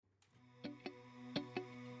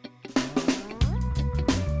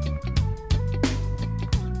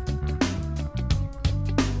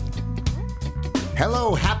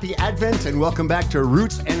Hello, happy Advent, and welcome back to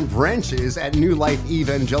Roots and Branches at New Life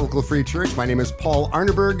Evangelical Free Church. My name is Paul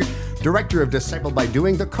Arneberg, Director of Disciple by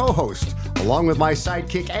Doing, the co-host, along with my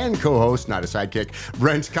sidekick and co-host, not a sidekick,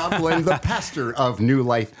 Brent Copeland, the pastor of New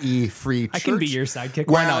Life Free Church. I can be your sidekick.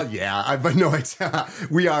 Why not? Yeah, but no, it's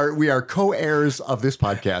we are co-heirs of this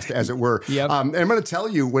podcast, as it were. Yep. And I'm going to tell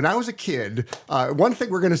you, when I was a kid, one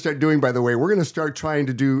thing we're going to start doing, by the way, we're going to start trying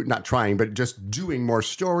to do, not trying, but just doing more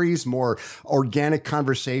stories, more organic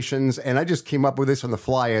conversations. And I just came up with this on the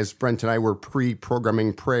fly as Brent and I were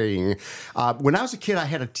pre-programming praying. When I was a kid, I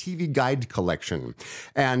had a TV guide collection,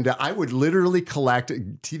 and I would literally collect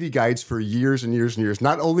TV guides for years and years and years.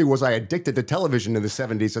 Not only was I addicted to television in the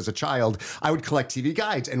 70s as a child, I would collect TV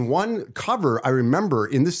guides. And one cover I remember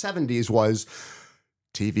in the 70s was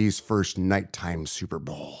TV's first nighttime Super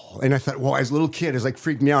Bowl. And I thought, well, as a little kid, it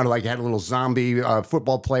freaked me out. I had a little zombie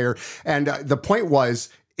football player. And the point was,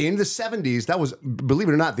 in the 70s, that was, believe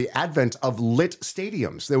it or not, the advent of lit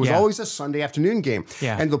stadiums. There was always a Sunday afternoon game.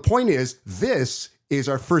 Yeah. And the point is, this is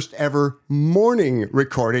our first ever morning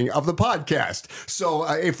recording of the podcast. So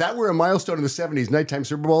if that were a milestone in the 70s, nighttime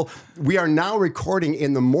Super Bowl, we are now recording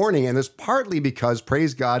in the morning. And it's partly because,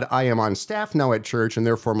 praise God, I am on staff now at church, and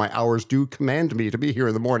therefore my hours do command me to be here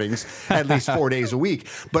in the mornings at least 4 days a week.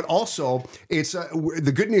 But also, it's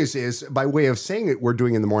the good news is, by way of saying it, we're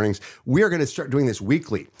doing in the mornings, we are going to start doing this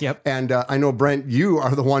weekly. Yep. And I know, Brent, you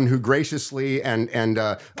are the one who graciously and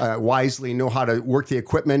wisely know how to work the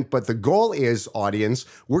equipment. But the goal is, audience,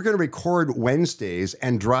 we're going to record Wednesdays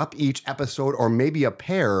and drop each episode, or maybe a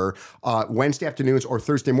pair, Wednesday afternoons or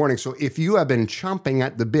Thursday mornings. So if you have been chomping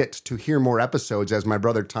at the bit to hear more episodes, as my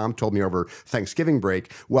brother Tom told me over Thanksgiving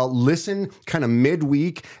break, well, listen kind of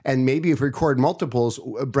midweek, and maybe if we record multiples,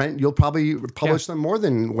 Brent, you'll probably publish them more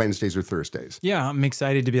than Wednesdays or Thursdays. Yeah, I'm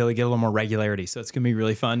excited to be able to get a little more regularity. So it's going to be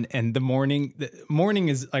really fun. And the morning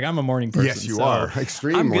is I'm a morning person. Yes, you are.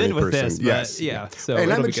 Extreme I'm morning good with person. this. Yes. Yeah. So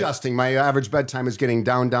and I'm adjusting. My average bedtime is getting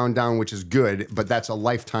down, which is good, but that's a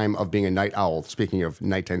lifetime of being a night owl. Speaking of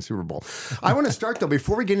nighttime Super Bowl. I want to start, though,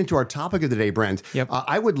 before we get into our topic of the day, Brent,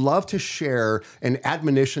 I would love to share an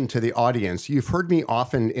admonition to the audience. You've heard me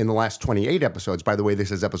often in the last 28 episodes. By the way,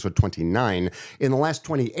 this is episode 29. In the last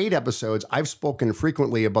 28 episodes, I've spoken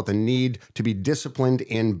frequently about the need to be disciplined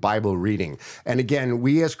in Bible reading. And again,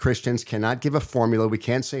 we as Christians cannot give a formula. We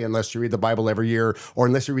can't say unless you read the Bible every year or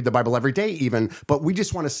unless you read the Bible every day even, but we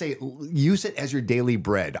just want to say use it as your daily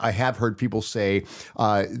bread. I have heard people say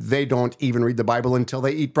they don't even read the Bible until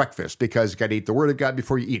they eat breakfast because you got to eat the Word of God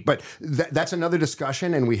before you eat. But that's another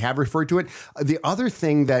discussion, and we have referred to it. The other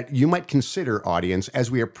thing that you might consider, audience, as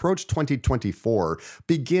we approach 2024,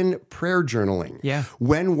 begin prayer journaling. Yeah.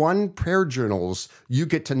 When one prayer journals, you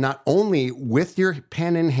get to not only with your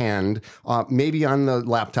pen in hand, maybe on the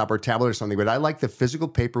laptop or tablet or something, but I like the physical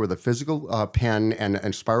paper with a physical pen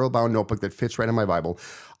and spiral-bound notebook that fits right in my Bible.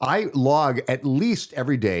 I log at least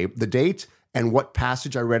every day the date and what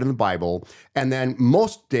passage I read in the Bible. And then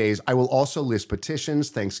most days, I will also list petitions,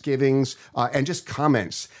 thanksgivings, and just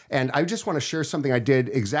comments. And I just want to share something I did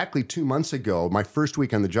exactly 2 months ago, my first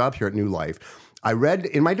week on the job here at New Life. I read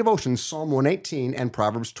in my devotions Psalm 118 and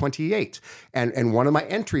Proverbs 28. And one of my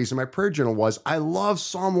entries in my prayer journal was, I love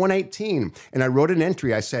Psalm 118. And I wrote an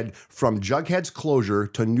entry. I said, from Jughead's closure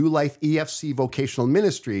to New Life EFC Vocational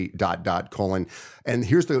Ministry, ... And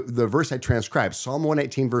here's the verse I transcribed, Psalm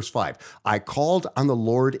 118, verse 5. I called on the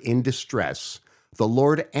Lord in distress. The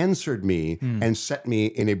Lord answered me and set me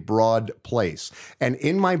in a broad place. And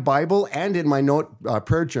in my Bible and in my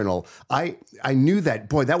prayer journal, I knew that,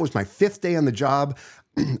 boy, that was my 5th day on the job.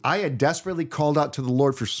 I had desperately called out to the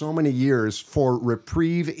Lord for so many years for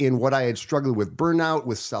reprieve in what I had struggled with, burnout,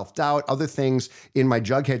 with self-doubt, other things in my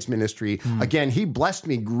Jugheads ministry. Again, he blessed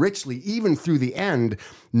me richly, even through the end,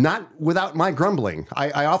 not without my grumbling.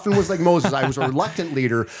 I often was like Moses. I was a reluctant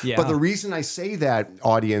leader. But the reason I say that,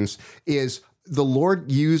 audience, is the Lord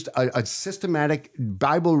used a systematic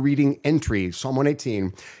Bible reading entry, Psalm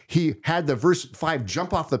 118. He had the verse 5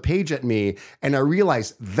 jump off the page at me, and I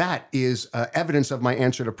realized that is evidence of my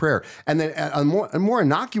answer to prayer. And then a more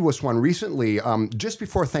innocuous one recently, just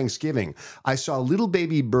before Thanksgiving, I saw a little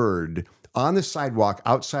baby bird on the sidewalk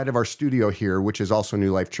outside of our studio here, which is also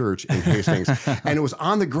New Life Church in Hastings, and it was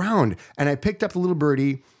on the ground. And I picked up the little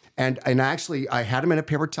birdie, And actually, I had him in a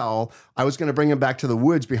paper towel. I was going to bring him back to the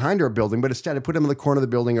woods behind our building, but instead I put him in the corner of the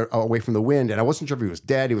building away from the wind. And I wasn't sure if he was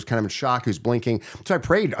dead. He was kind of in shock. He was blinking. So I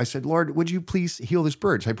prayed. I said, Lord, would you please heal this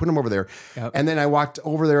bird? So I put him over there. Yep. And then I walked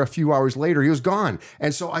over there a few hours later. He was gone.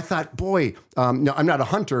 And so I thought, boy, no, I'm not a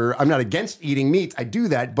hunter. I'm not against eating meat. I do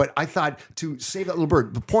that. But I thought to save that little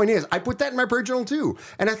bird. The point is, I put that in my prayer journal too.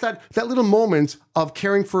 And I thought that little moment of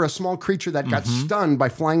caring for a small creature that got stunned by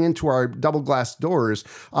flying into our double glass doors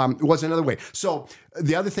was another way. So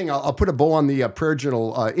the other thing, I'll put a bow on the prayer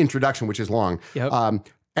journal introduction, which is long. Yep.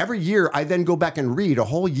 Every year, I then go back and read a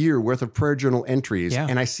whole year worth of prayer journal entries,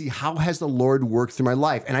 and I see how has the Lord worked through my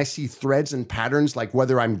life. And I see threads and patterns, like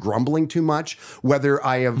whether I'm grumbling too much, whether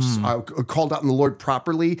I have called out on the Lord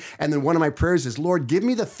properly. And then one of my prayers is, Lord, give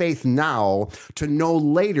me the faith now to know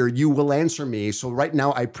later you will answer me. So right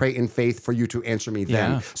now, I pray in faith for you to answer me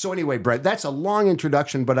then. Yeah. So anyway, Brent, that's a long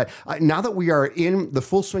introduction, but now that we are in the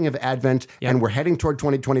full swing of Advent and we're heading toward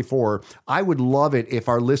 2024, I would love it if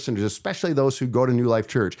our listeners, especially those who go to New Life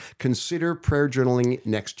Church, consider prayer journaling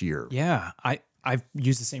next year. Yeah, I've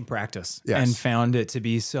used the same practice Yes. and found it to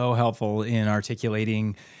be so helpful in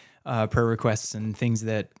articulating prayer requests and things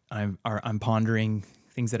that I'm pondering,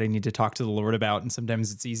 things that I need to talk to the Lord about. And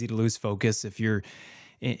sometimes it's easy to lose focus if you're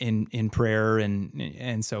in prayer,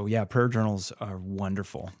 and so prayer journals are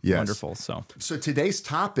wonderful. Yes. Wonderful. So today's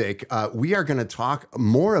topic, we are going to talk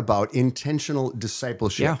more about intentional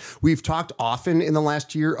discipleship. Yeah. We've talked often in the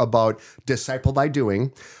last year about disciple by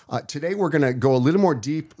doing. Today we're going to go a little more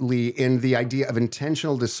deeply in the idea of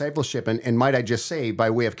intentional discipleship, and might I just say,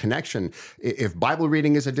 by way of connection, if Bible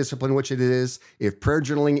reading is a discipline, which it is, if prayer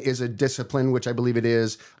journaling is a discipline, which I believe it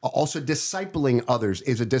is, also discipling others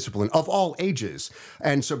is a discipline of all ages.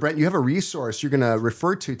 And so, Brent, you have a resource you're going to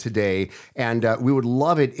refer to today, and we would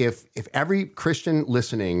love it if every Christian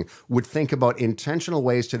listening would think about intentional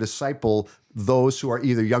ways to disciple those who are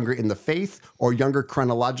either younger in the faith or younger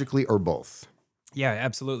chronologically or both. yeah,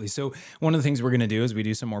 absolutely. So one of the things we're going to do as we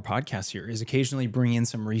do some more podcasts here is occasionally bring in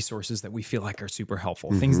some resources that we feel like are super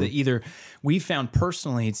helpful, things that either we found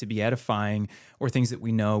personally to be edifying or things that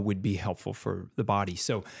we know would be helpful for the body.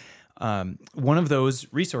 So one of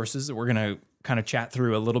those resources that we're going to kind of chat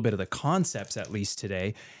through a little bit of the concepts, at least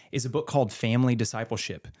today, is a book called Family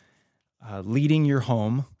Discipleship, Leading Your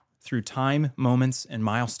Home Through Time, Moments, and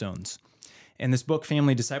Milestones. And this book,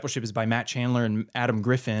 Family Discipleship, is by Matt Chandler and Adam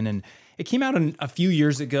Griffin, and it came out a few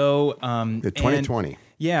years ago. 2020.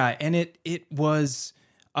 And it was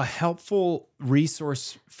a helpful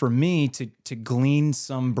resource for me to glean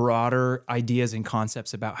some broader ideas and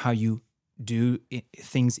concepts about how you do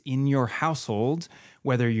things in your household,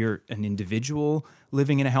 whether you're an individual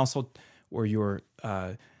living in a household or you're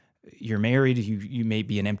married, you may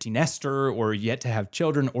be an empty nester or yet to have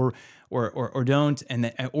children or don't,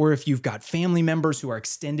 or if you've got family members who are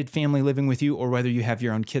extended family living with you, or whether you have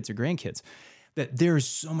your own kids or grandkids, that there's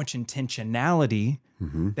so much intentionality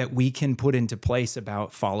that we can put into place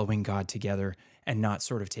about following God together and not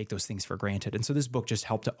sort of take those things for granted. And so this book just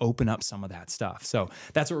helped to open up some of that stuff. So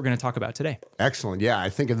that's what we're going to talk about today. Excellent. Yeah, I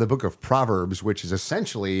think of the book of Proverbs, which is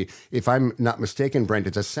essentially, if I'm not mistaken, Brent,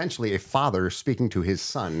 it's essentially a father speaking to his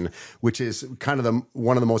son, which is kind of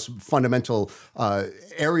one of the most fundamental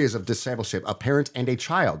areas of discipleship, a parent and a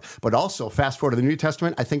child. But also, fast forward to the New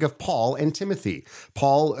Testament, I think of Paul and Timothy.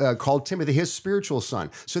 Paul called Timothy his spiritual son.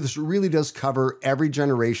 So this really does cover every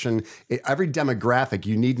generation, every demographic.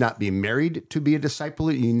 You need not be married to be a disciple.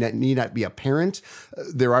 You need not be a parent.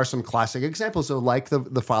 There are some classic examples of like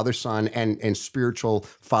the father-son and spiritual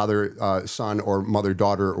father-son or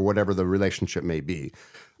mother-daughter or whatever the relationship may be.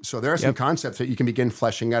 So there are some concepts that you can begin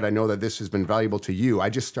fleshing out. I know that this has been valuable to you. I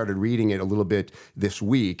just started reading it a little bit this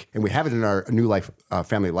week, and we have it in our New Life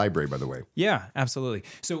Family Library, by the way. Yeah, absolutely.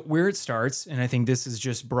 So where it starts, and I think this is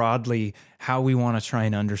just broadly how we want to try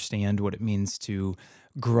and understand what it means to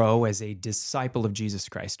grow as a disciple of Jesus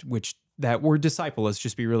Christ, which that word disciple, let's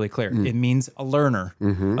just be really clear. It means a learner,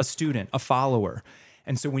 a student, a follower.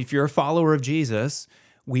 And so if you're a follower of Jesus,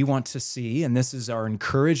 we want to see, and this is our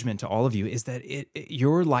encouragement to all of you, is that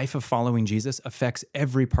your life of following Jesus affects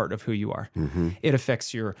every part of who you are. It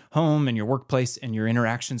affects your home and your workplace and your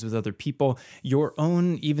interactions with other people, your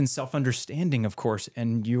own even self-understanding, of course,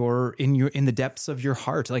 and in the depths of your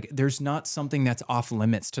heart. Like there's not something that's off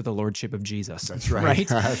limits to the lordship of Jesus. That's right.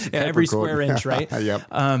 Right? Every square inch, right? Yep.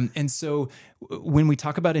 And so when we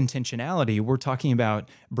talk about intentionality, we're talking about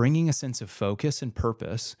bringing a sense of focus and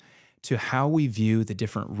purpose to how we view the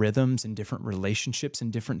different rhythms and different relationships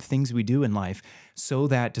and different things we do in life, so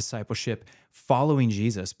that discipleship, following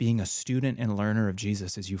Jesus, being a student and learner of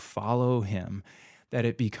Jesus as you follow him, that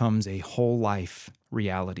it becomes a whole life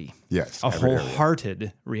reality. Yes. A every area.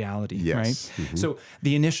 wholehearted reality, Yes. right? So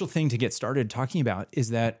the initial thing to get started talking about is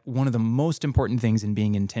that one of the most important things in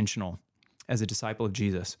being intentional as a disciple of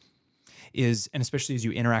Jesus is, and especially as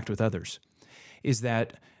you interact with others, is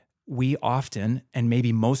that we often, and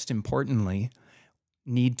maybe most importantly,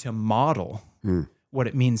 need to model what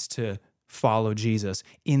it means to follow Jesus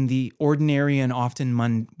in the ordinary and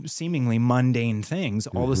often seemingly mundane things,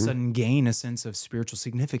 all of a sudden gain a sense of spiritual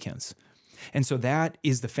significance. And so that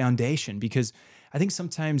is the foundation, because I think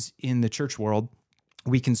sometimes in the church world,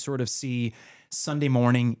 we can sort of see Sunday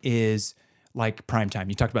morning is like prime time.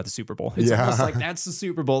 You talked about the Super Bowl. It's almost like that's the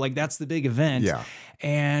Super Bowl, like that's the big event. Yeah.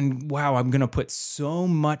 And wow, I'm going to put so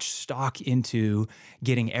much stock into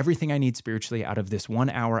getting everything I need spiritually out of this 1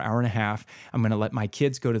 hour, hour and a half. I'm going to let my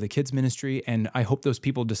kids go to the kids ministry, and I hope those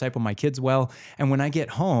people disciple my kids well. And when I get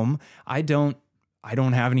home, I don't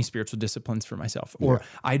have any spiritual disciplines for myself, or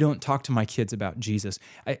I don't talk to my kids about Jesus.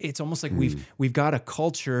 It's almost like we've got a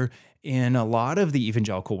culture in a lot of the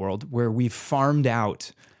evangelical world where we've farmed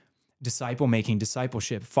out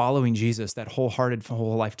discipleship, following Jesus, that wholehearted,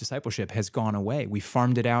 whole life discipleship has gone away. We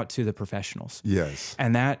farmed it out to the professionals. Yes.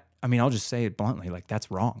 And that, I mean, I'll just say it bluntly, like that's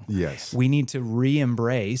wrong. Yes. We need to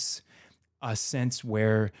re-embrace a sense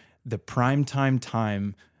where the prime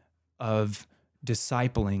time of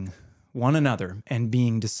discipling one another and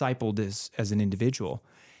being discipled as an individual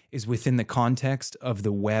is within the context of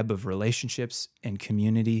the web of relationships and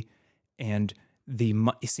community, and the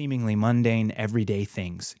seemingly mundane, everyday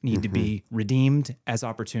things need to be redeemed as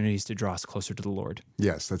opportunities to draw us closer to the Lord.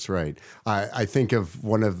 Yes, that's right. I think of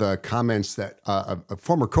one of the comments that a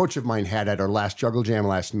former coach of mine had at our last Juggle Jam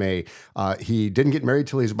last May. He didn't get married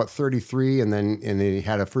till he was about 33, and then he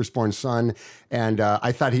had a firstborn son. And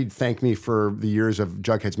I thought he'd thank me for the years of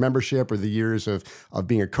Jughead's membership or the years of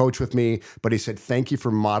being a coach with me. But he said, "Thank you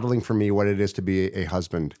for modeling for me what it is to be a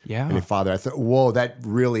husband and a father." I thought, whoa, that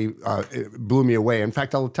really it blew me away. In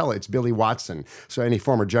fact, I'll tell it, it's Billy Watson. So any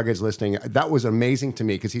former Jugheads listening, that was amazing to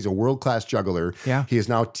me because he's a world-class juggler. Yeah. He is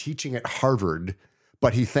now teaching at Harvard,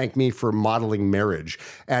 but he thanked me for modeling marriage.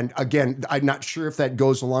 And again, I'm not sure if that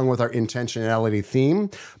goes along with our intentionality theme,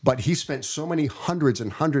 but he spent so many hundreds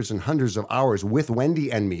and hundreds and hundreds of hours with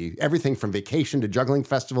Wendy and me, everything from vacation to juggling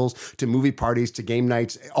festivals to movie parties to game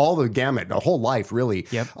nights, all the gamut, the whole life really.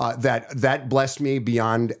 Yep. That blessed me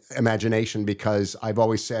beyond imagination, because I've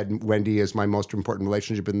always said Wendy is my most important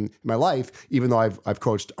relationship in my life, even though I've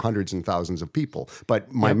coached hundreds and thousands of people.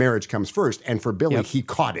 But my marriage comes first. And for Billy, he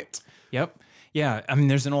caught it. Yep. Yeah, I mean,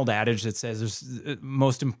 there's an old adage that says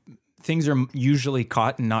things are usually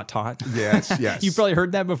caught and not taught. Yes, yes. You've probably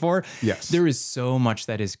heard that before. Yes. There is so much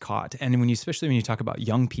that is caught. And especially when you talk about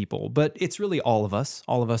young people, but it's really all of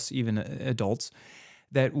us, even adults,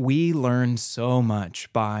 that we learn so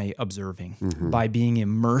much by observing, by being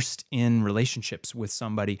immersed in relationships with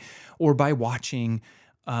somebody, or by watching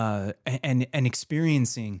and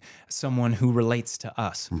experiencing someone who relates to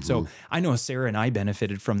us. So I know Sarah and I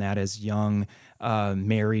benefited from that as young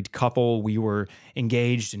married couple. We were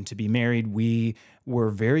engaged, and to be married, we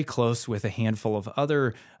were very close with a handful of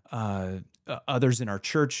others in our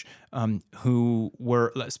church who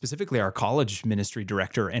were specifically our college ministry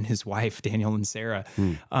director and his wife, Daniel and Sarah.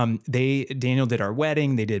 Daniel did our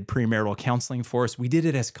wedding. They did premarital counseling for us. We did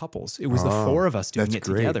it as couples. It was the four of us doing it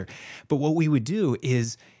together. But what we would do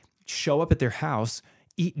is show up at their house,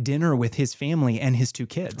 eat dinner with his family and his two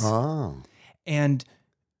kids. And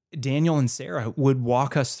Daniel and Sarah would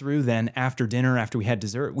walk us through then after dinner, after we had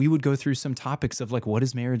dessert, we would go through some topics of like, what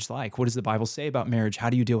is marriage like? What does the Bible say about marriage? How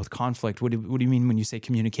do you deal with conflict? What do you mean when you say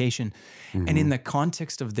communication? And in the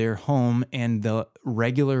context of their home and the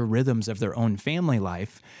regular rhythms of their own family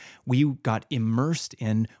life, we got immersed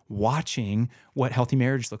in watching what healthy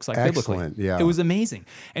marriage looks like biblically. Yeah. It was amazing.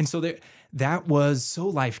 And so that was so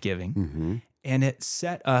life-giving. And it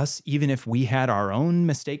set us, even if we had our own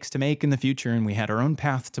mistakes to make in the future and we had our own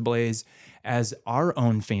path to blaze as our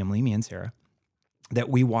own family, me and Sarah, that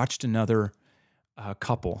we watched another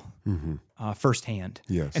couple firsthand.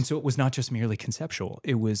 Yes. And so it was not just merely conceptual,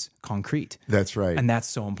 it was concrete. That's right. And that's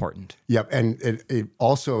so important. Yep. And it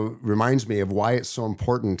also reminds me of why it's so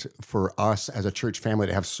important for us as a church family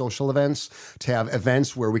to have social events, to have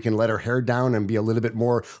events where we can let our hair down and be a little bit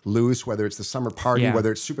more loose, whether it's the summer party,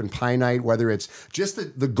 whether it's soup and pie night, whether it's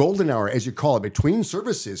just the golden hour, as you call it, between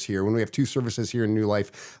services here, when we have 2 services here in New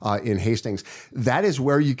Life in Hastings. That is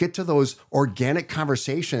where you get to those organic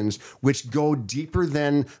conversations which go deeper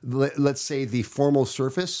than, let's say, say, the formal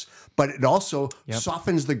surface, but it also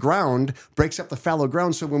softens the ground, breaks up the fallow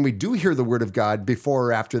ground. So when we do hear the word of God before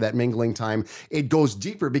or after that mingling time, it goes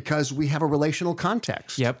deeper because we have a relational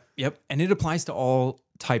context. Yep. And it applies to all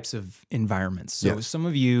types of environments. So some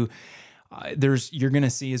of you, you're going to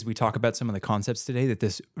see as we talk about some of the concepts today that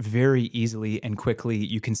this very easily and quickly,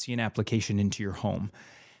 you can see an application into your home.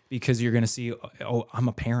 Because you're going to see, oh, I'm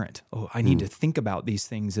a parent. Oh, I need to think about these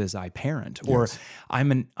things as I parent, or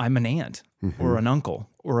I'm an aunt, or an uncle,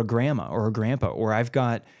 or a grandma, or a grandpa, or I've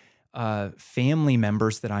got family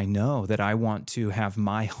members that I know that I want to have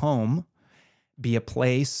my home be a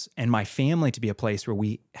place and my family to be a place where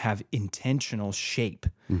we have intentional shape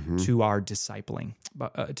to our discipling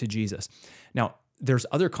to Jesus. Now, there's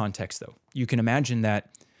other contexts though. You can imagine that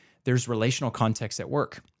there's relational context at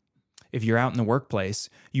work. If you're out in the workplace,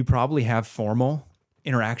 you probably have formal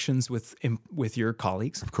interactions with your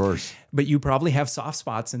colleagues. Of course. But you probably have soft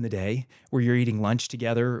spots in the day where you're eating lunch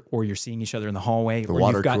together or you're seeing each other in the hallway. The or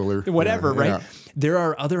water you've got cooler. Whatever, right? Yeah. There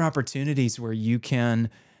are other opportunities where you can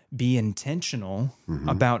be intentional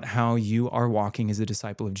about how you are walking as a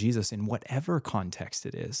disciple of Jesus in whatever context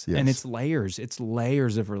it is. Yes. And it's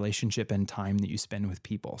layers of relationship and time that you spend with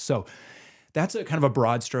people. So that's a kind of a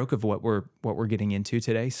broad stroke of what we're getting into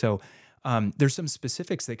today. So there's some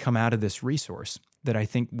specifics that come out of this resource that I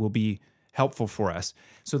think will be helpful for us.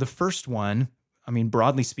 So the first one, I mean,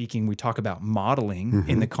 broadly speaking, we talk about modeling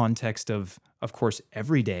in the context of course,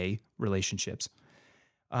 everyday relationships,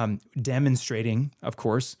 demonstrating, of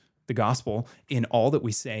course, the gospel in all that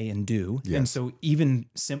we say and do. Yes. And so even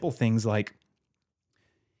simple things like,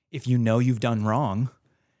 if you know you've done wrong,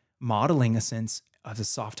 modeling a sense of a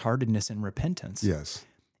soft-heartedness and repentance. Yes.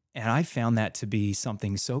 And I found that to be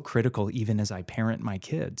something so critical even as I parent my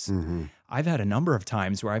kids. I've had a number of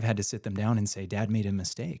times where I've had to sit them down and say, Dad made a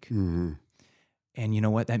mistake. And you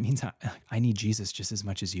know what? That means I need Jesus just as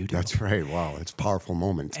much as you do. That's right. Wow. It's a powerful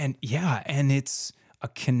moment. And and it's a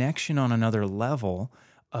connection on another level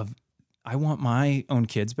of, I want my own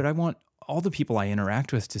kids, but I want all the people I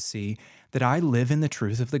interact with to see that I live in the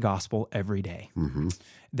truth of the gospel every day.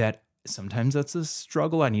 That sometimes that's a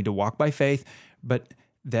struggle. I need to walk by faith, but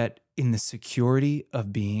that in the security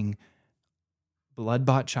of being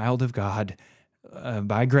blood-bought child of God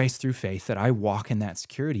by grace through faith, that I walk in that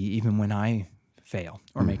security even when I fail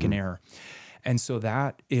or make an error. And so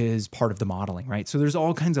that is part of the modeling, right? So there's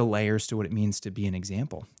all kinds of layers to what it means to be an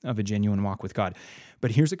example of a genuine walk with God.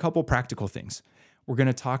 But here's a couple practical things. We're going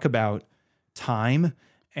to talk about time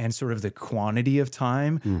and sort of the quantity of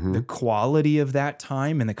time, the quality of that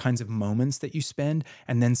time, and the kinds of moments that you spend,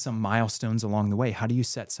 and then some milestones along the way. How do you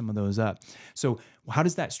set some of those up? So how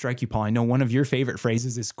does that strike you, Paul? I know one of your favorite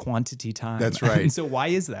phrases is quantity time. That's right. And so why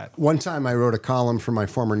is that? One time I wrote a column for my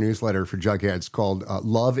former newsletter for Jugheads called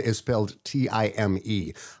Love is Spelled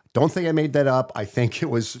T-I-M-E. Don't think I made that up. I think it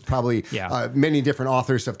was probably many different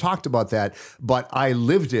authors have talked about that, but I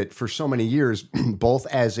lived it for so many years, both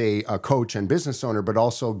as a coach and business owner, but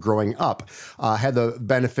also growing up. Had the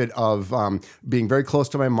benefit of being very close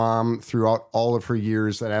to my mom throughout all of her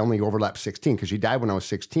years that I only overlapped 16 because she died when I was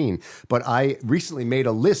 16. But I recently made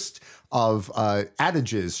a list of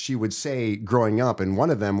adages she would say growing up. And one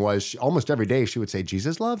of them was almost every day she would say,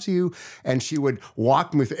 Jesus loves you. And she would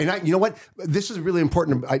walk me through. And you know what? This is really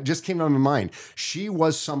important. It just came to my mind. She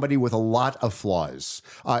was somebody with a lot of flaws.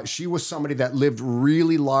 She was somebody that lived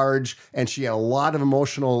really large and she had a lot of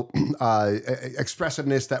emotional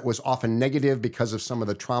expressiveness that was often negative because of some of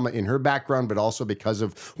the trauma in her background, but also because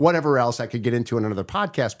of whatever else I could get into in another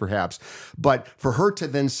podcast perhaps. But for her to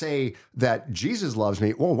then say that Jesus loves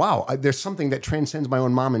me, oh, wow. There's something that transcends my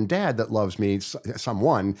own mom and dad that loves me,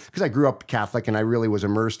 someone, because I grew up Catholic and I really was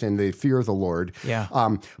immersed in the fear of the Lord.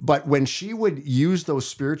 Yeah. But when she would use those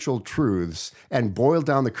spiritual truths and boil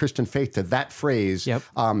down the Christian faith to that phrase,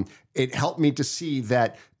 it helped me to see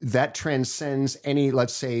that transcends any,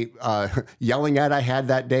 let's say, yelling at I had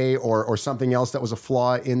that day or something else that was a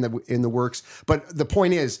flaw in the works. But the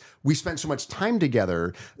point is, we spent so much time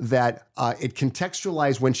together that it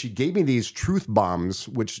contextualized when she gave me these truth bombs,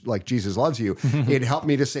 which like Jesus loves you, it helped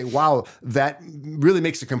me to say, wow, that really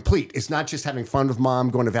makes it complete. It's not just having fun with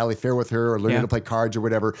mom, going to Valley Fair with her or learning to play cards or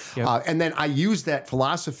whatever. And then I used that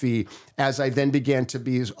philosophy as I then began to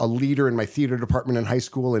be a leader in my theater department in high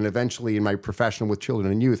school and eventually in my profession with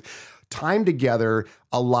children and youth. Time together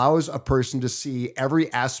allows a person to see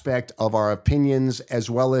every aspect of our opinions as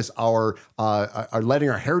well as our letting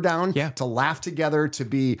our hair down, to laugh together, to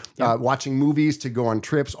be watching movies, to go on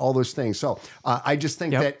trips, all those things. So I just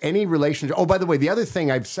think that any relationship, oh, by the way, the other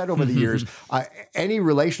thing I've said over the years, any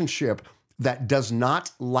relationship that does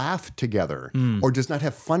not laugh together or does not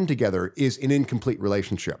have fun together is an incomplete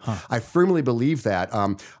relationship. I firmly believe that.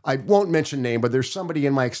 I won't mention name, but there's somebody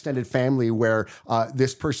in my extended family where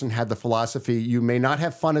this person had the philosophy, you may not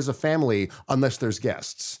have fun as a family unless there's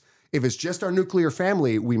guests. If it's just our nuclear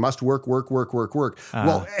family, we must work.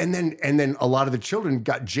 Well, and then a lot of the children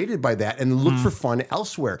got jaded by that and looked for fun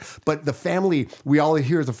elsewhere. But the family, we all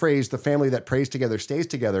hear the phrase, the family that prays together stays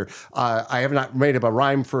together. I have not made up a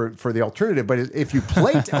rhyme for the alternative, but if you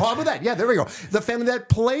play, how about that? Yeah, there we go. The family that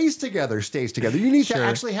plays together stays together. You need to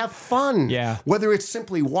actually have fun. Yeah. Whether it's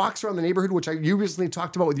simply walks around the neighborhood, which you recently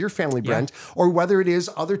talked about with your family, Brent, or whether it is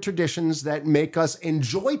other traditions that make us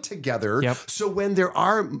enjoy together. Yep. So when there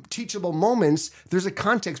are teachable moments, there's a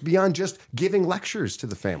context beyond just giving lectures to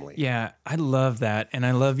the family. Yeah, I love that. And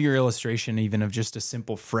I love your illustration even of just a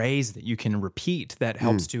simple phrase that you can repeat that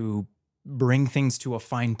helps to bring things to a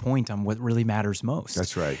fine point on what really matters most.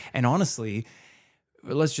 That's right. And honestly,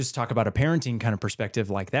 let's just talk about a parenting kind of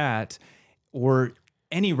perspective like that, or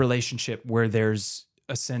any relationship where there's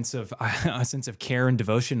a sense of care and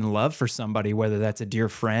devotion and love for somebody, whether that's a dear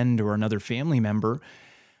friend or another family member.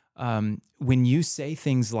 When you say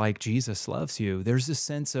things like Jesus loves you, there's a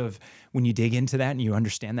sense of, when you dig into that and you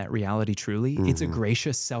understand that reality truly, it's a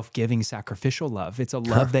gracious, self-giving, sacrificial love. It's a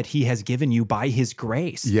love that he has given you by his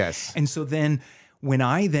grace. Yes. And so then when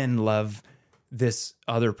I then love this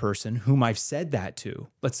other person whom I've said that to,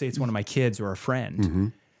 let's say it's one of my kids or a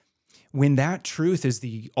friend, when that truth is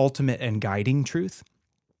the ultimate and guiding truth,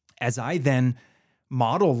 as I then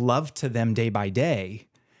model love to them day by day,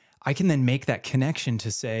 I can then make that connection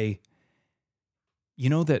to say, you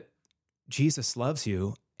know that Jesus loves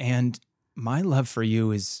you, and my love for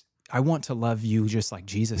you is, I want to love you just like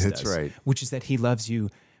Jesus does. That's right. Which is that he loves you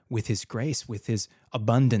with his grace, with his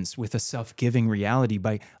abundance, with a self-giving reality,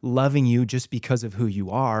 by loving you just because of who you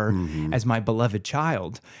are as my beloved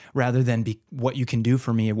child, rather than what you can do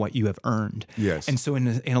for me and what you have earned. Yes. And so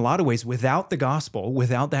in a lot of ways, without the gospel,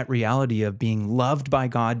 without that reality of being loved by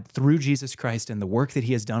God through Jesus Christ and the work that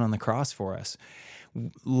he has done on the cross for us,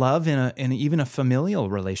 love in even a familial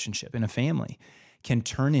relationship, in a family, can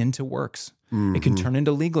turn into works. It can turn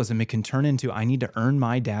into legalism. It can turn into, I need to earn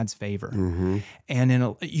my dad's favor.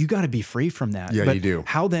 And you got to be free from that. Yeah, but you do.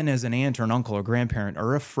 How then, as an aunt or an uncle or grandparent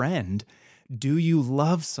or a friend, do you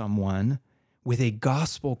love someone with a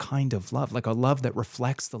gospel kind of love, like a love that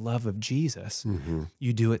reflects the love of Jesus?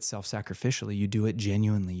 You do it self-sacrificially. You do it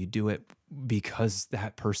genuinely. You do it because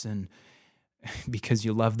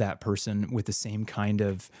you love that person with the same kind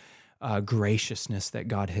of graciousness that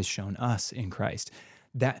God has shown us in Christ.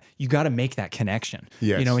 That you got to make that connection,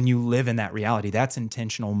 and you live in that reality. That's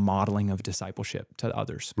intentional modeling of discipleship to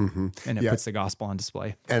others, and it puts the gospel on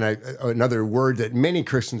display. And another word that many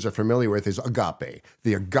Christians are familiar with is agape,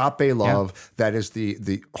 the agape love that is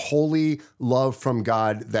the holy love from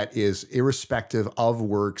God that is irrespective of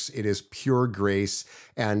works. It is pure grace.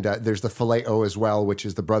 And there's the phileo as well, which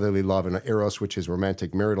is the brotherly love, and eros, which is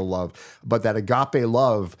romantic marital love. But that agape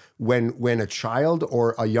love, when a child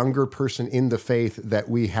or a younger person in the faith that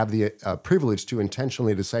we have the privilege to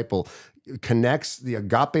intentionally disciple connects the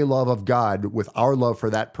agape love of God with our love for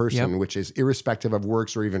that person, which is irrespective of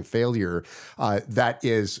works or even failure, that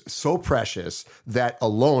is so precious that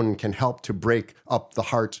alone can help to break up the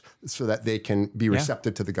heart so that they can be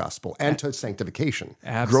receptive to the gospel and to sanctification,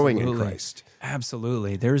 growing in Christ.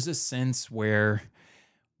 Absolutely. There's a sense where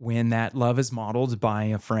when that love is modeled by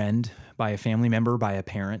a friend, by a family member, by a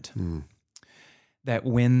parent, that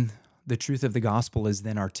when the truth of the gospel is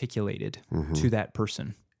then articulated to that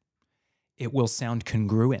person, it will sound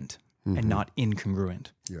congruent and not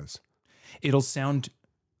incongruent. Yes. It'll sound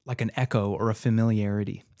like an echo or a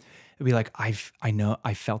familiarity. It'll be like, I know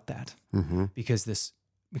I felt that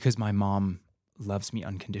because my mom loves me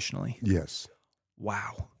unconditionally. Yes.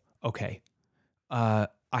 Wow. Okay.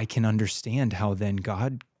 I can understand how then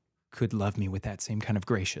God could love me with that same kind of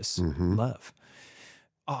gracious love.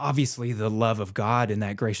 Obviously, the love of God and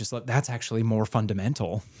that gracious love, that's actually more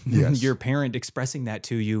fundamental. Yes. Your parent expressing that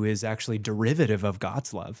to you is actually derivative of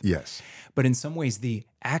God's love. Yes. But in some ways, the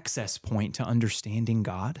access point to understanding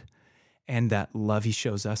God and that love he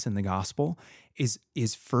shows us in the gospel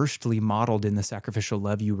is firstly modeled in the sacrificial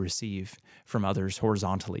love you receive from others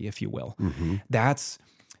horizontally, if you will. That's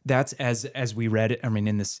as we read it. I mean,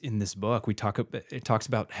 in this book, it talks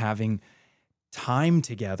about having time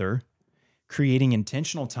together, creating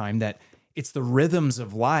intentional time, that it's the rhythms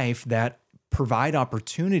of life that provide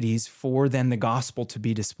opportunities for then the gospel to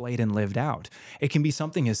be displayed and lived out. It can be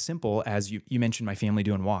something as simple as you mentioned my family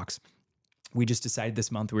doing walks. We just decided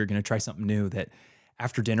this month we were going to try something new, that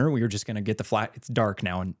after dinner, we were just going to get it's dark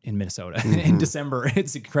now in Minnesota. In December,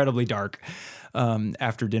 it's incredibly dark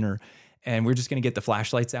after dinner. And we're just going to get the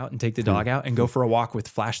flashlights out and take the dog out and go for a walk with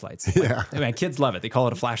flashlights. Yeah. I mean, kids love it. They call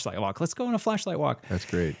it a flashlight walk. Let's go on a flashlight walk. That's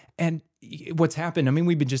great. And what's happened, I mean,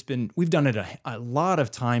 we've done it a lot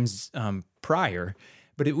of times prior,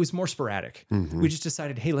 but it was more sporadic. We just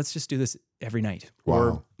decided, hey, let's just do this every night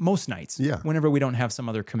or most nights, whenever we don't have some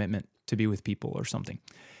other commitment to be with people or something.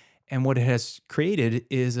 And what it has created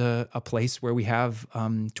is a place where we have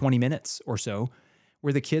 20 minutes or so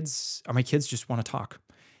where my kids just want to talk.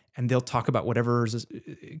 And they'll talk about whatever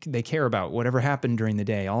they care about, whatever happened during the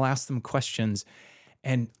day. I'll ask them questions.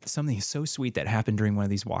 And something so sweet that happened during one of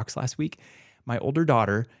these walks last week, my older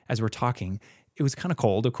daughter, as we're talking, it was kind of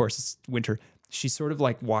cold. Of course, it's winter. She sort of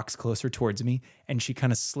like walks closer towards me and she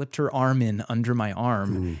kind of slipped her arm in under my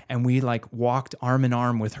arm. And we like walked arm in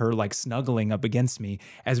arm with her, like snuggling up against me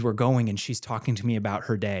as we're going. And she's talking to me about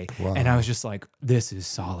her day. Wow. And I was just like, this is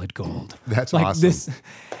solid gold. That's like awesome.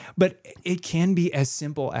 But it can be as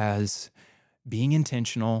simple as being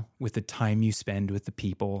intentional with the time you spend with the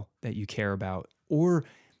people that you care about, or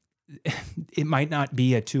it might not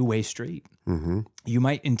be a two-way street. You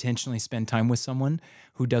might intentionally spend time with someone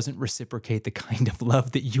who doesn't reciprocate the kind of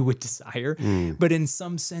love that you would desire. But in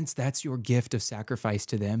some sense, that's your gift of sacrifice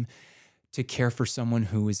to them, to care for someone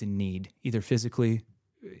who is in need, either physically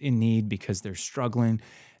in need because they're struggling,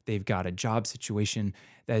 they've got a job situation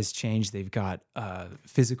that has changed, they've got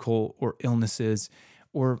physical or illnesses,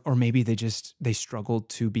 or maybe they struggle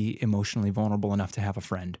to be emotionally vulnerable enough to have a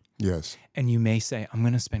friend. Yes. And you may say, I'm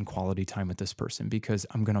going to spend quality time with this person because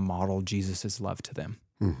I'm going to model Jesus's love to them,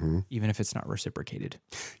 even if it's not reciprocated.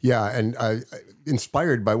 Yeah. And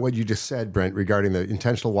inspired by what you just said, Brent, regarding the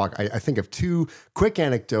intentional walk, I think of two quick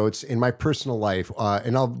anecdotes in my personal life,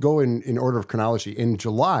 and I'll go in order of chronology. In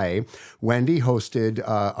July, Wendy hosted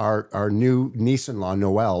our new niece-in-law,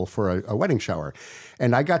 Noelle, for a wedding shower.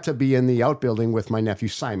 And I got to be in the outbuilding with my nephew,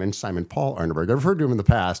 Simon Paul Arneberg. I've heard of him in the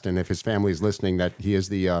past, and if his family is listening, that he is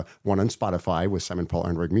the one on Spotify with Simon Paul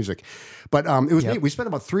Arneberg Music. But it was neat. We spent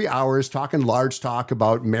about 3 hours talking large talk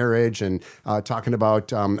about marriage and talking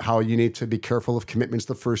about how you need to be careful of commitments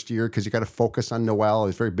the first year because you got to focus on Noelle.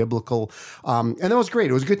 It's very biblical. And that was great.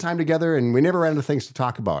 It was a good time together, and we never ran out of things to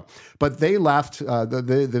talk about. But they left,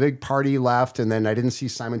 the big party left, and then I didn't see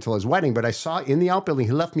Simon till his wedding. But I saw in the outbuilding,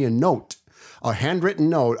 he left me a note. A handwritten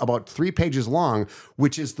note about 3 pages long,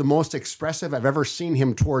 which is the most expressive I've ever seen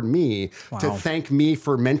him toward me, to thank me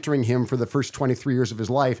for mentoring him for the first 23 years of his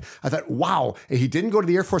life. I thought, wow. And he didn't go to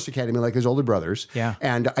the Air Force Academy like his older brothers. Yeah.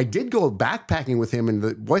 And I did go backpacking with him in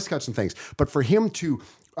the Boy Scouts and things. But for him to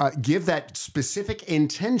give that specific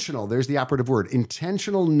intentional, there's the operative word,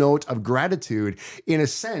 intentional note of gratitude. In a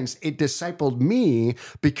sense, it discipled me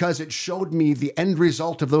because it showed me the end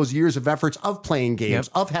result of those years of efforts of playing games,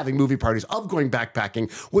 of having movie parties, of going backpacking,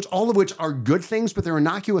 all of which are good things, but they're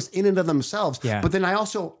innocuous in and of themselves. Yeah. But then I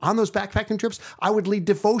also, on those backpacking trips, I would lead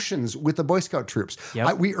devotions with the Boy Scout troops.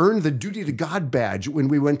 Yep. We earned the Duty to God badge when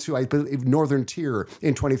we went to, I believe, Northern Tier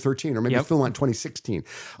in 2013, or maybe Philmont 2016.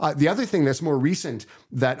 The other thing that's more recent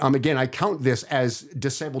that, again, I count this as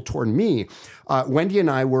disciple toward me. Wendy and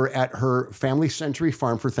I were at her family century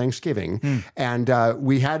farm for Thanksgiving, and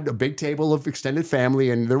we had a big table of extended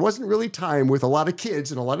family, and there wasn't really time with a lot of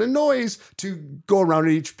kids and a lot of noise to go around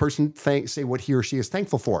and each person say what he or she is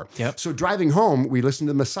thankful for. Yep. So driving home, we listened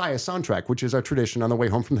to the Messiah soundtrack, which is our tradition on the way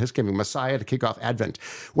home from Thanksgiving, Messiah to kick off Advent.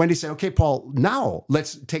 Wendy said, okay, Paul, now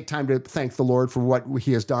let's take time to thank the Lord for what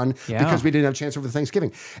he has done because we didn't have a chance over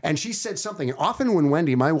Thanksgiving. And she said something, and often when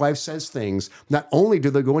Wendy, my wife, says things, not only do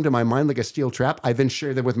they go into my mind like a steel trap, I then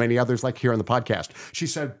share them with many others like here on the podcast. She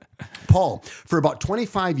said, Paul, for about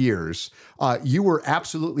 25 years, you were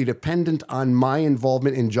absolutely dependent on my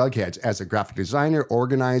involvement in Jugheads as a graphic designer,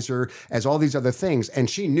 organizer, as all these other things. And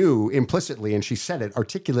she knew implicitly, and she said it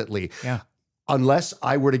articulately, unless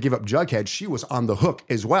I were to give up Jughead, she was on the hook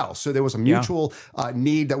as well. So there was a mutual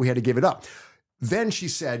need that we had to give it up. Then she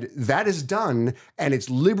said, that is done, and it's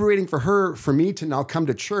liberating for me to now come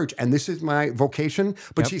to church, and this is my vocation.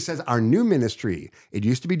 But she says, our new ministry, it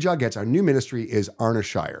used to be Jugheads, our new ministry is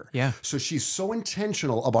Arnashire. Yeah. So she's so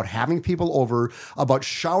intentional about having people over, about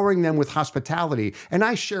showering them with hospitality, and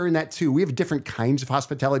I share in that too. We have different kinds of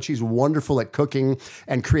hospitality. She's wonderful at cooking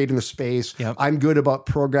and creating the space. Yep. I'm good about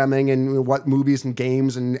programming and what movies and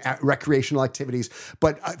games and recreational activities.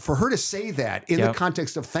 But for her to say that in the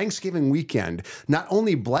context of Thanksgiving weekend, not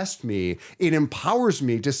only blessed me, it empowers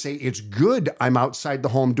me to say it's good I'm outside the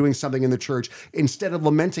home doing something in the church instead of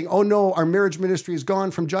lamenting, oh no, our marriage ministry is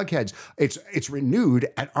gone from Jugheads. It's renewed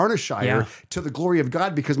at Arnashire to the glory of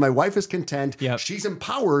God because my wife is content, she's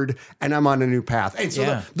empowered, and I'm on a new path. And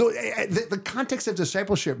so the context of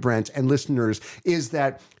discipleship, Brent, and listeners, is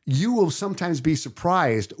that you will sometimes be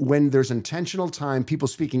surprised when there's intentional time, people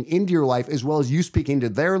speaking into your life as well as you speaking into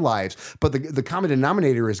their lives. But the common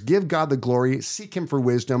denominator is give God the glory, seek him for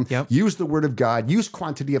wisdom, use the word of God, use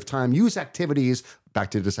quantity of time, use activities, back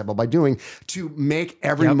to disciple by doing, to make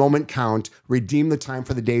every moment count, redeem the time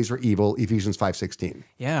for the days are evil, Ephesians 5:16.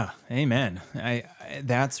 Yeah, amen.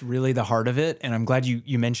 That's really the heart of it. And I'm glad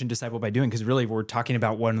you mentioned disciple by doing, because really we're talking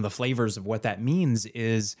about one of the flavors of what that means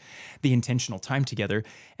is the intentional time together.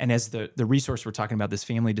 And as the resource we're talking about, this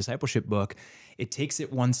family discipleship book, it takes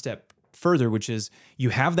it one step further, which is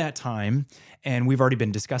you have that time, and we've already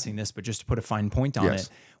been discussing this, but just to put a fine point on it,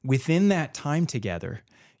 within that time together,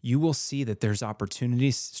 you will see that there's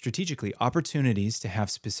opportunities, strategically, opportunities to have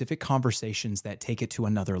specific conversations that take it to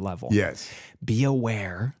another level. Yes. Be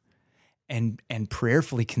aware and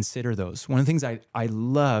prayerfully consider those. One of the things I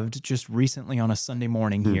loved just recently on a Sunday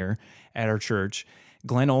morning here at our church,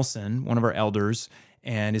 Glenn Olson, one of our elders,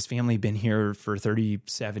 and his family been here for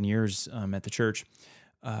 37 years at the church.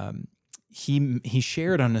 He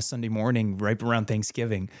shared on a Sunday morning right around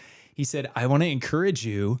Thanksgiving. He said, I want to encourage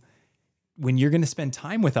you when you're going to spend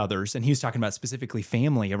time with others, and he was talking about specifically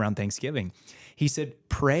family around Thanksgiving. He said,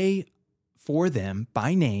 pray for them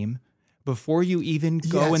by name before you even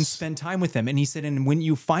go and spend time with them. And he said, and when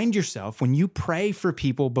you find yourself, when you pray for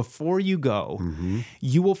people before you go,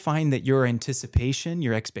 you will find that your anticipation,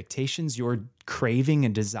 your expectations, your craving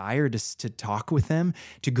and desire to talk with them,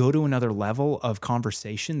 to go to another level of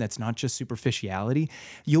conversation that's not just superficiality,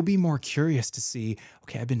 you'll be more curious to see,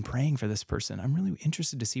 okay, I've been praying for this person. I'm really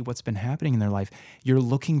interested to see what's been happening in their life. You're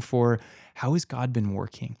looking for, how has God been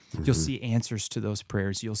working? You'll see answers to those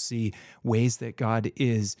prayers. You'll see ways that God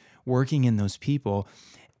is working in those people.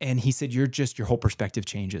 And he said, your whole perspective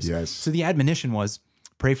changes. Yes. So the admonition was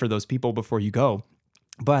pray for those people before you go.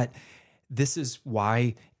 But this is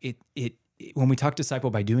why when we talk disciple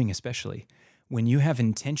by doing, especially when you have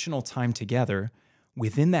intentional time together,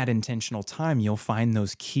 within that intentional time, you'll find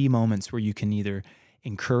those key moments where you can either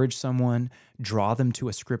encourage someone, draw them to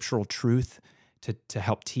a scriptural truth to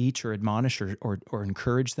help teach or admonish or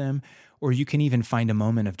encourage them, or you can even find a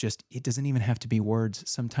moment of just, it doesn't even have to be words.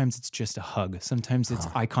 Sometimes it's just a hug. Sometimes it's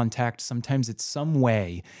eye contact. Sometimes it's some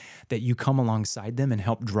way that you come alongside them and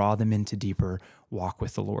help draw them into deeper walk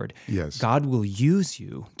with the Lord. Yes. God will use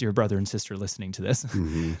you, dear brother and sister listening to this,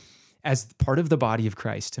 as part of the body of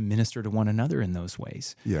Christ to minister to one another in those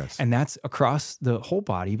ways. Yes. And that's across the whole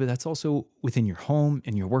body, but that's also within your home,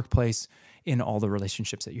 in your workplace, in all the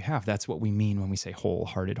relationships that you have. That's what we mean when we say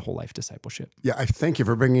wholehearted, whole life discipleship. Yeah, I thank you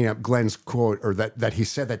for bringing up Glenn's quote, or that he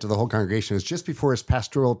said that to the whole congregation. It's just before his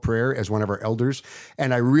pastoral prayer as one of our elders.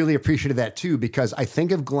 And I really appreciated that too, because I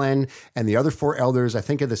think of Glenn and the other 4 elders. I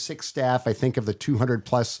think of the 6 staff. I think of the 200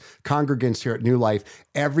 plus congregants here at New Life.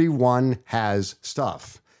 Everyone has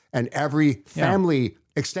stuff. And every family,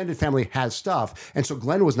 extended family, has stuff. And so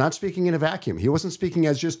Glenn was not speaking in a vacuum. He wasn't speaking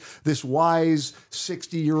as just this wise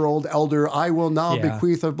 60-year-old elder, I will now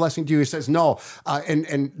bequeath a blessing to you. He says, no.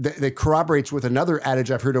 And that corroborates with another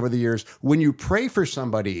adage I've heard over the years. When you pray for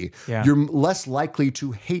somebody, you're less likely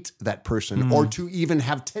to hate that person or to even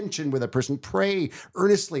have tension with a person. Pray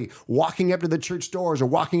earnestly, walking up to the church doors or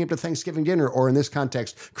walking up to Thanksgiving dinner, or in this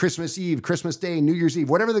context, Christmas Eve, Christmas Day, New Year's Eve,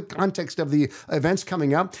 whatever the context of the events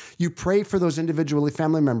coming up, you pray for those individual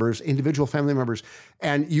family members,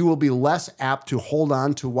 and you will be less apt to hold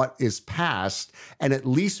on to what is past and at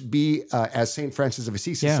least be, as St. Francis of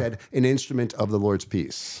Assisi said, an instrument of the Lord's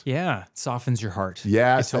peace. Yeah, it softens your heart.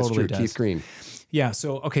 Yes, that's true. Does. Keith Green. Yeah,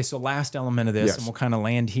 so last element of this, and we'll kind of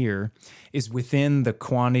land here, is within the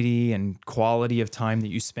quantity and quality of time that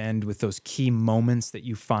you spend with those key moments that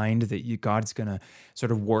you find that God's going to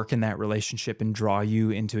sort of work in that relationship and draw you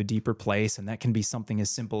into a deeper place. And that can be something as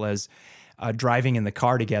simple as driving in the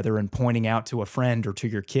car together and pointing out to a friend or to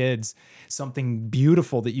your kids something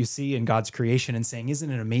beautiful that you see in God's creation and saying, isn't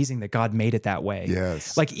it amazing that God made it that way?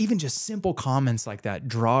 Yes. Like even just simple comments like that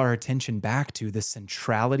draw our attention back to the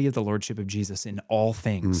centrality of the Lordship of Jesus in all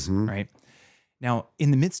things, right? Now, in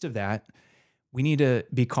the midst of that, we need to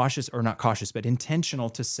be cautious, or not cautious, but intentional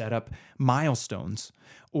to set up milestones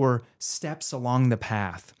or steps along the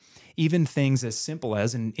path. Even things as simple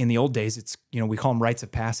as, in the old days, it's, we call them rites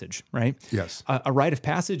of passage, right? Yes. A rite of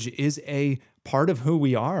passage is a part of who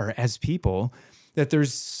we are as people that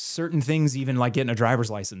there's certain things, even like getting a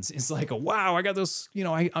driver's license. It's like, wow, I got this,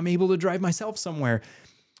 I'm able to drive myself somewhere.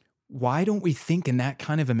 Why don't we think in that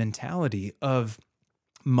kind of a mentality of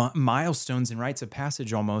milestones and rites of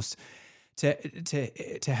passage almost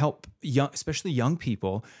to help especially young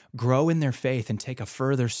people grow in their faith and take a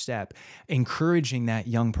further step, encouraging that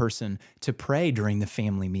young person to pray during the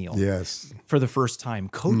family meal. Yes. For the first time,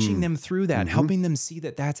 coaching them through that, helping them see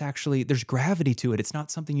that that's actually, there's gravity to it. It's not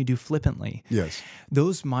something you do flippantly. Yes.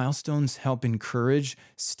 Those milestones help encourage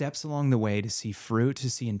steps along the way to see fruit, to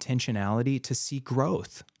see intentionality, to see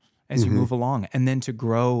growth as you move along, and then to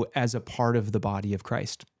grow as a part of the body of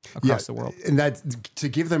Christ across the world. And that to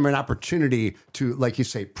give them an opportunity to, like you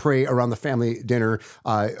say, pray around the family dinner.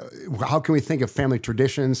 How can we think of family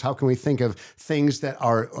traditions? How can we think of things that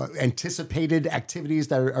are anticipated activities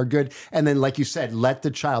that are good? And then, like you said, let the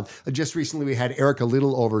child. Just recently, we had Erica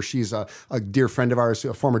Little over. She's a dear friend of ours,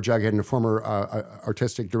 a former Jughead and a former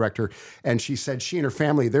artistic director. And she said she and her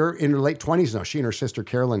family, they're in her late 20s now. She and her sister,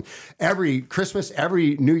 Carolyn, every Christmas,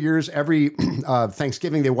 every New Year's, every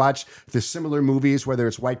Thanksgiving, they watch the similar movies, whether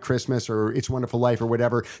it's White Christmas or It's a Wonderful Life or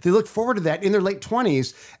whatever. They look forward to that in their late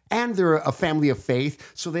 20s, and they're a family of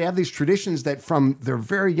faith. So they have these traditions that from their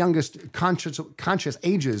very youngest conscious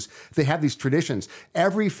ages, they have these traditions.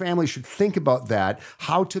 Every family should think about that,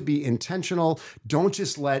 how to be intentional. Don't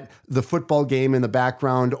just let the football game in the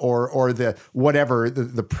background or the whatever,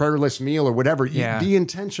 the prayerless meal or whatever. Yeah. Be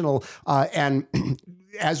intentional and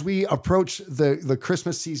as we approach the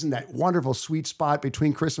Christmas season, that wonderful sweet spot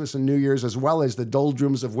between Christmas and New Year's, as well as the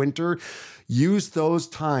doldrums of winter, use those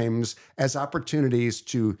times as opportunities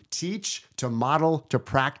to teach, to model, to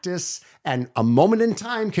practice. And a moment in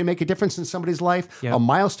time can make a difference in somebody's life. Yep. A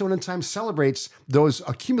milestone in time celebrates those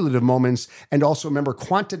accumulative moments. And also remember,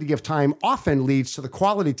 quantity of time often leads to the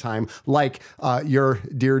quality time, like your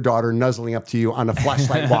dear daughter nuzzling up to you on a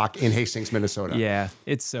flashlight walk in Hastings, Minnesota. Yeah,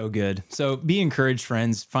 it's so good. So be encouraged,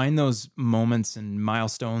 friends. Find those moments and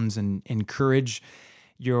milestones and encourage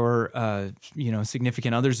your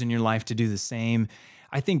significant others in your life to do the same.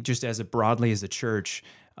 I think just as broadly as a church,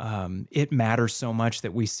 it matters so much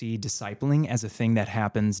that we see discipling as a thing that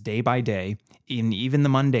happens day by day in even the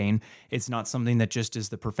mundane. It's not something that just is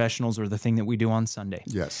the professionals or the thing that we do on Sunday.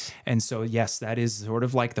 Yes. And so, yes, that is sort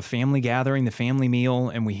of like the family gathering, the family meal,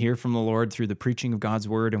 and we hear from the Lord through the preaching of God's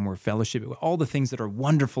word, and we're fellowship, all the things that are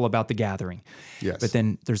wonderful about the gathering. Yes. But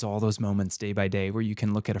then there's all those moments day by day where you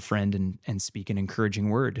can look at a friend and speak an encouraging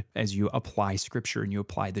word as you apply scripture and you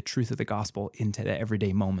apply the truth of the gospel into the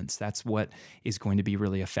everyday moments. That's what is going to be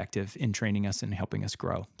really effective in training us and helping us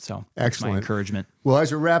grow. So that's my encouragement. Well,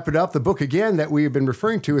 as we wrap it up, the book again that we have been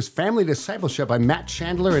referring to is Family Discipleship by Matt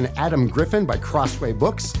Chandler and Adam Griffin by Crossway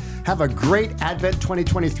Books. Have a great Advent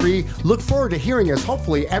 2023. Look forward to hearing us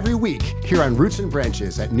hopefully every week here on Roots and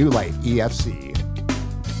Branches at New Life EFC.